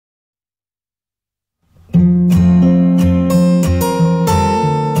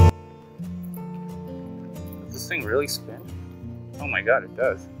really spin? Oh my god, it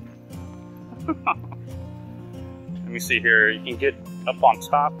does. Let me see here. You can get up on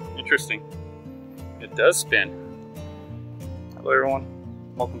top. Interesting. It does spin. Hello everyone.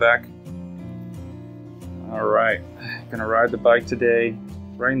 Welcome back. Alright. Gonna ride the bike today.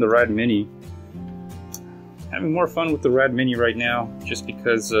 Riding the Radmini. Having more fun with the Radmini right now just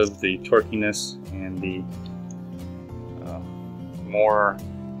because of the torquiness and the more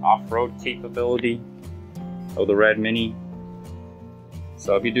off-road capability of the Radmini.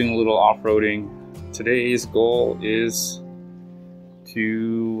 So I'll be doing a little off-roading. Today's goal is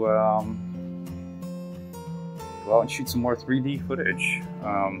to go out and shoot some more 3D footage.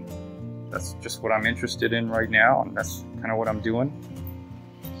 That's just what I'm interested in right now, and that's kind of what I'm doing.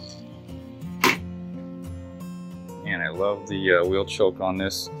 And I love the wheel choke on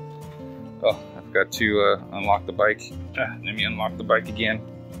this. Oh, I've got to unlock the bike. Let me unlock the bike again.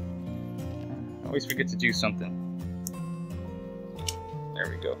 I always forget to do something. There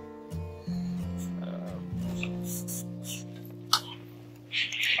we go.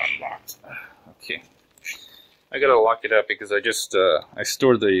 Unlocked. Okay. I gotta lock it up because I just I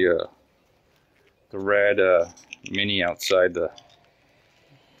stored the Rad Mini outside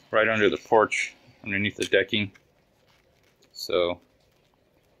right under the porch, underneath the decking. So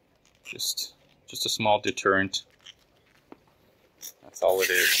just a small deterrent. That's all it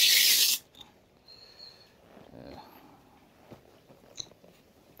is.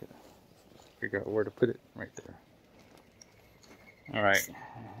 Gotta figure out where to put it. Right there. All right.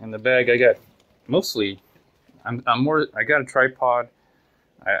 In the bag, I got mostly. I got a tripod.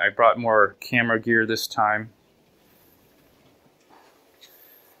 I brought more camera gear this time.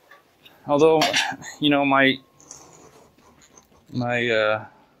 Although, you know, my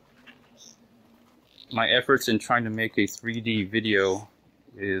efforts in trying to make a 3D video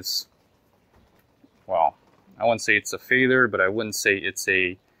is, well, I wouldn't say it's a failure, but I wouldn't say it's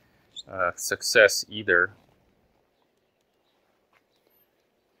a success either.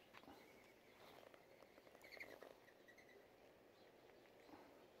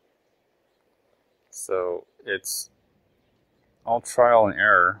 So it's all trial and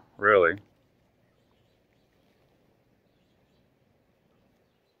error, really.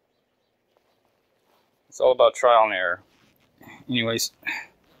 It's all about trial and error. Anyways,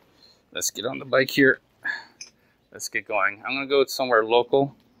 let's get on the bike here. Let's get going. I'm gonna go somewhere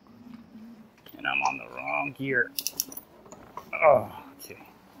local, and I'm on the wrong gear. Oh, okay.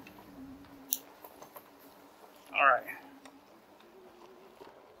 All right.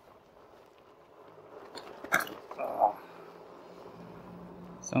 Oh.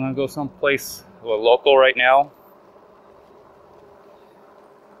 So I'm gonna go someplace local right now.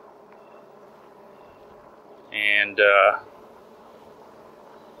 And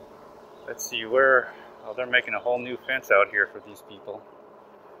let's see where. Oh, they're making a whole new fence out here for these people.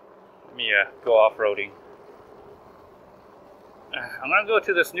 Let me go off-roading. I'm gonna go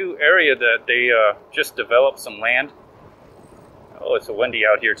to this new area that they just developed some land. Oh, it's windy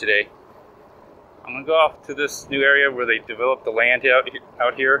out here today. I'm gonna go off to this new area where they developed the land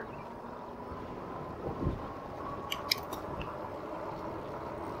out here.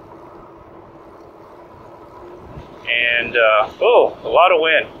 And oh, a lot of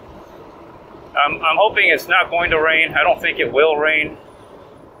wind. I'm hoping it's not going to rain. I don't think it will rain.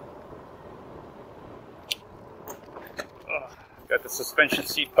 Oh, got the suspension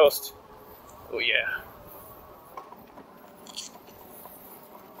seat post. Oh yeah.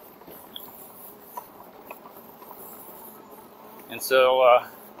 And so,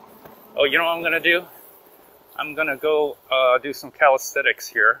 oh, you know what I'm gonna do? I'm gonna go do some calisthenics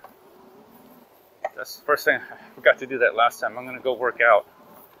here. That's the first thing. I forgot to do that last time. I'm gonna go work out.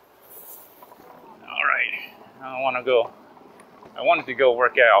 All right. I wanted to go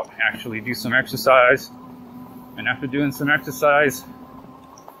work out, actually do some exercise. And after doing some exercise,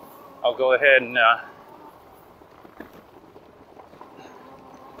 I'll go ahead and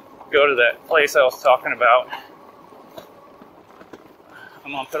go to that place I was talking about.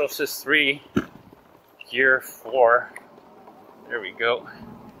 I'm on pedal assist 3, gear 4. There we go.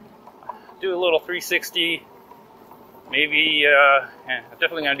 Do a little 360. Maybe, I'm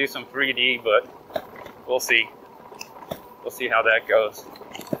definitely gonna do some 3D, but we'll see. We'll see how that goes.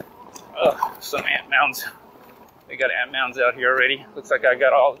 Oh, some ant mounds. They got ant mounds out here already. Looks like I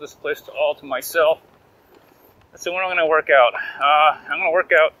got all this place all to myself. So what I'm gonna work out? I'm gonna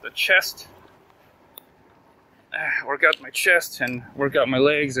work out the chest. Work out my chest and work out my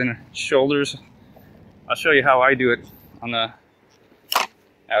legs and shoulders. I'll show you how I do it on the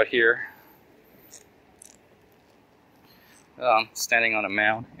out here. Standing on a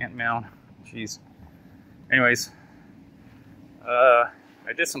mound, ant mound. Jeez. Anyways,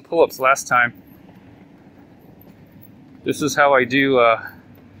 I did some pull-ups last time. This is how I do,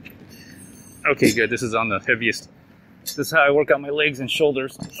 okay, good, this is on the heaviest. This is how I work out my legs and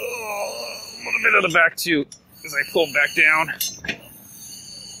shoulders. Oh, a little bit of the back too, as I pull back down.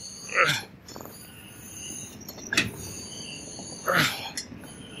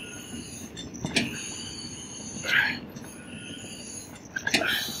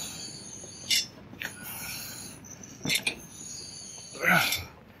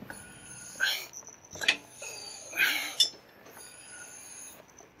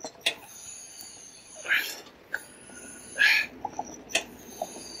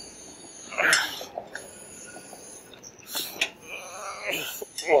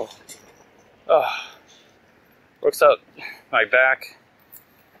 Works out my back,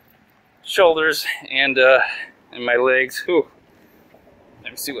 shoulders, and my legs. Whew.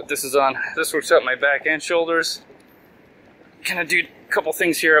 Let me see what this is on. This works out my back and shoulders. Kind of do a couple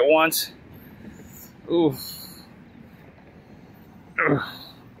things here at once. Ooh.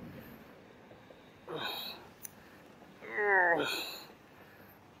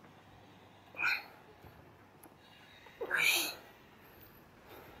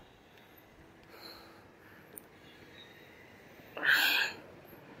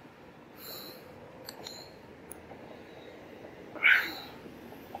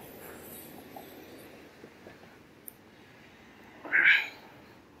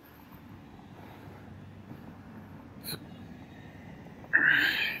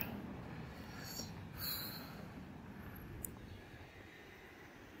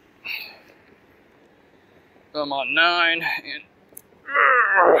 I'm on 9 and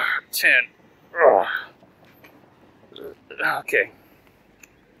 10. Okay.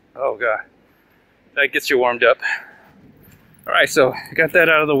 Oh god, that gets you warmed up. All right, so I got that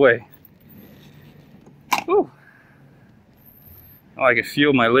out of the way. Whew. Oh, I could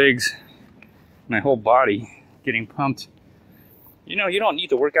feel my legs, my whole body getting pumped. You know, you don't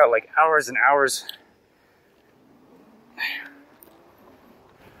need to work out like hours and hours.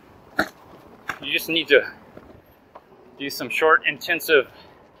 You just need to do some short, intensive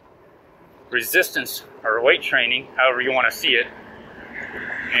resistance or weight training, however you want to see it.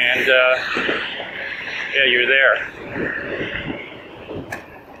 And yeah, you're there.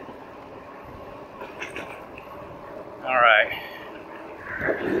 All right.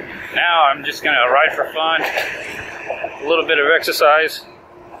 Now I'm just gonna ride for fun, a little bit of exercise.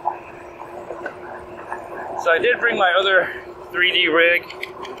 So I did bring my other 3D rig.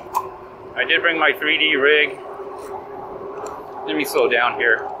 Let me slow down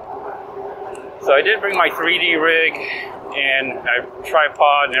here. So I did bring my 3D rig and a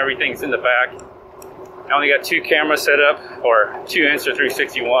tripod and everything's in the back. I only got 2 cameras set up, or 2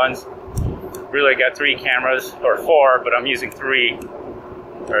 Insta360 ONEs. Really I got 3 cameras, or 4, but I'm using 3.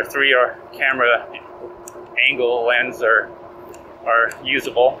 Or 3 are camera angle lens are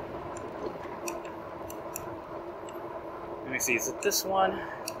usable. Let me see, is it this one?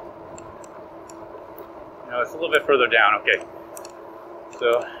 No, it's a little bit further down, okay.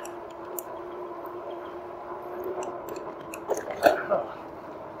 So,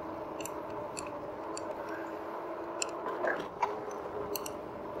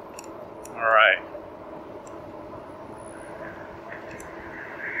 all right.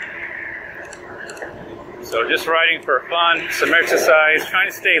 So just riding for fun, some exercise, trying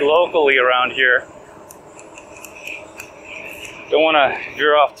to stay locally around here. Don't want to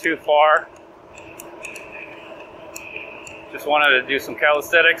veer off too far. Just wanted to do some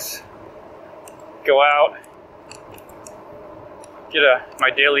calisthenics, go out, get my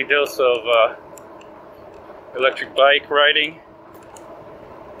daily dose of electric bike riding,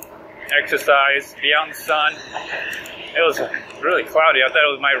 exercise, be out in the sun. It was really cloudy. I thought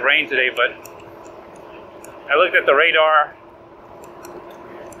it was might rain today, but I looked at the radar.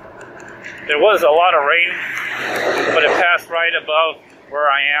 There was a lot of rain, but it passed right above where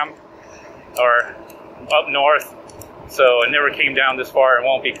I am, or up north. So it never came down this far and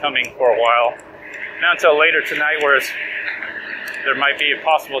won't be coming for a while. Not until later tonight, where there might be a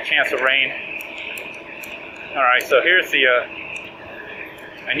possible chance of rain. All right, so here's the,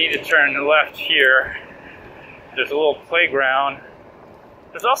 I need to turn left here. There's a little playground.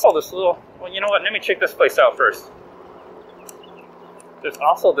 There's also this little, well, you know what, let me check this place out first. There's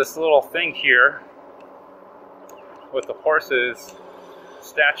also this little thing here with the horses,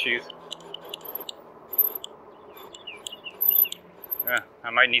 statues. Yeah, I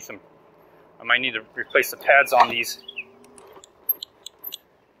might need to replace the pads on these.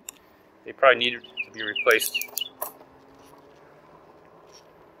 They probably need to be replaced.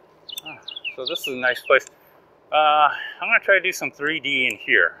 So this is a nice place. I'm going to try to do some 3D in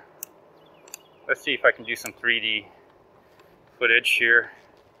here. Let's see if I can do some 3D footage here.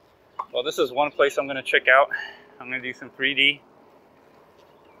 Well, this is one place I'm going to check out. I'm going to do some 3D.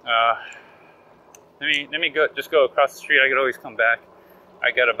 Let me just go across the street. I could always come back.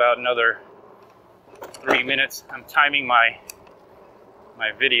 I got about another 3 minutes. I'm timing my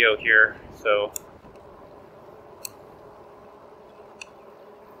video here, so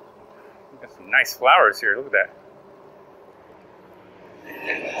got some nice flowers here. Look at that.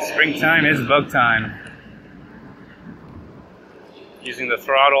 Springtime is bug time. Using the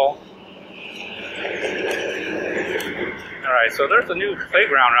throttle. Alright, so there's a new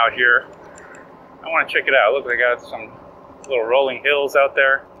playground out here. I want to check it out. Look, they got some little rolling hills out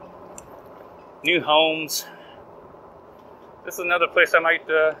there. New homes. This is another place I might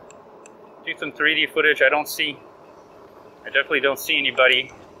do some 3D footage. I definitely don't see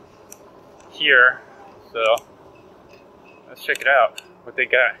anybody here. So let's check it out. What they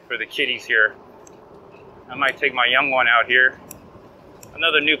got for the kitties here. I might take my young one out here.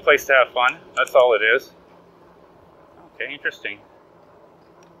 Another new place to have fun. That's all it is. Okay, interesting.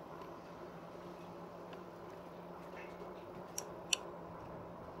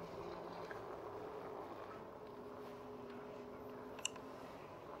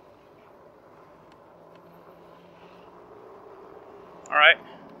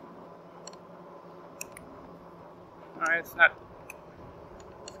 Alright, it's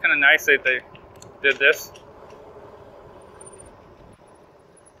kind of nice that they did this.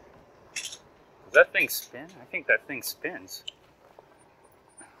 Does that thing spin? I think that thing spins.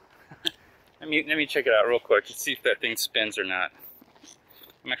 let me check it out real quick and see if that thing spins or not.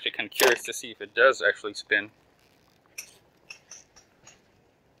 I'm actually kind of curious to see if it does actually spin.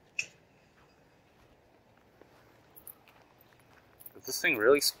 Does this thing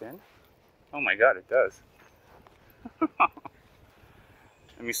really spin? Oh my god, it does.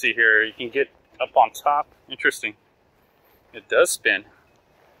 Let me see here. You can get up on top. Interesting. It does spin.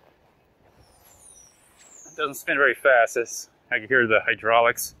 It doesn't spin very fast. I can hear the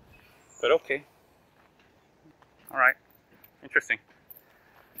hydraulics. But okay. Alright. Interesting.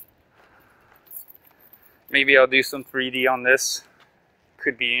 Maybe I'll do some 3D on this.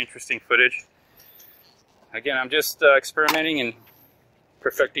 Could be interesting footage. Again, I'm just experimenting and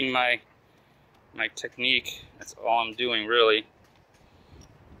perfecting my technique. That's all I'm doing, really.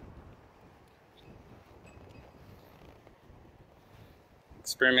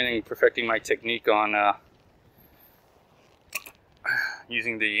 Experimenting, perfecting my technique on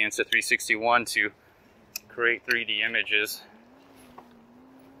using the Insta360 ONE to create 3D images.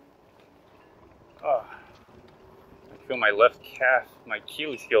 Oh, I feel my left calf, my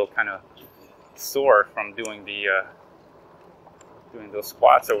Achilles heel, kind of sore from doing those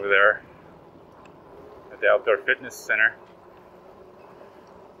squats over there at the outdoor fitness center.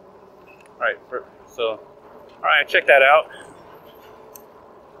 Alright, check that out.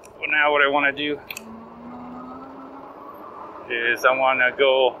 Well, now what I want to do is I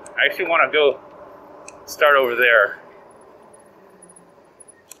actually want to go start over there.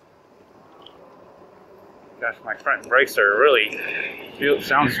 Gosh, my front brakes are really,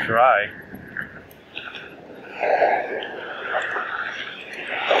 sounds dry.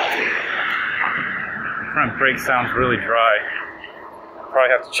 Front brake sounds really dry. I'll probably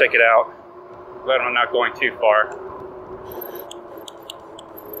have to check it out. Glad I'm not going too far.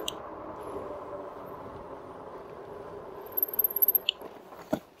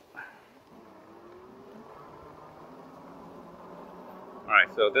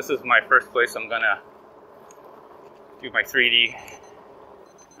 Alright, so this is my first place I'm gonna do my 3D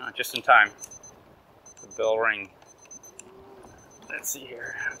just in time. The bell ring. Let's see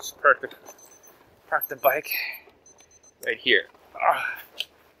here. Just park the bike right here.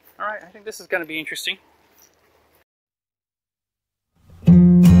 Alright, I think this is gonna be interesting.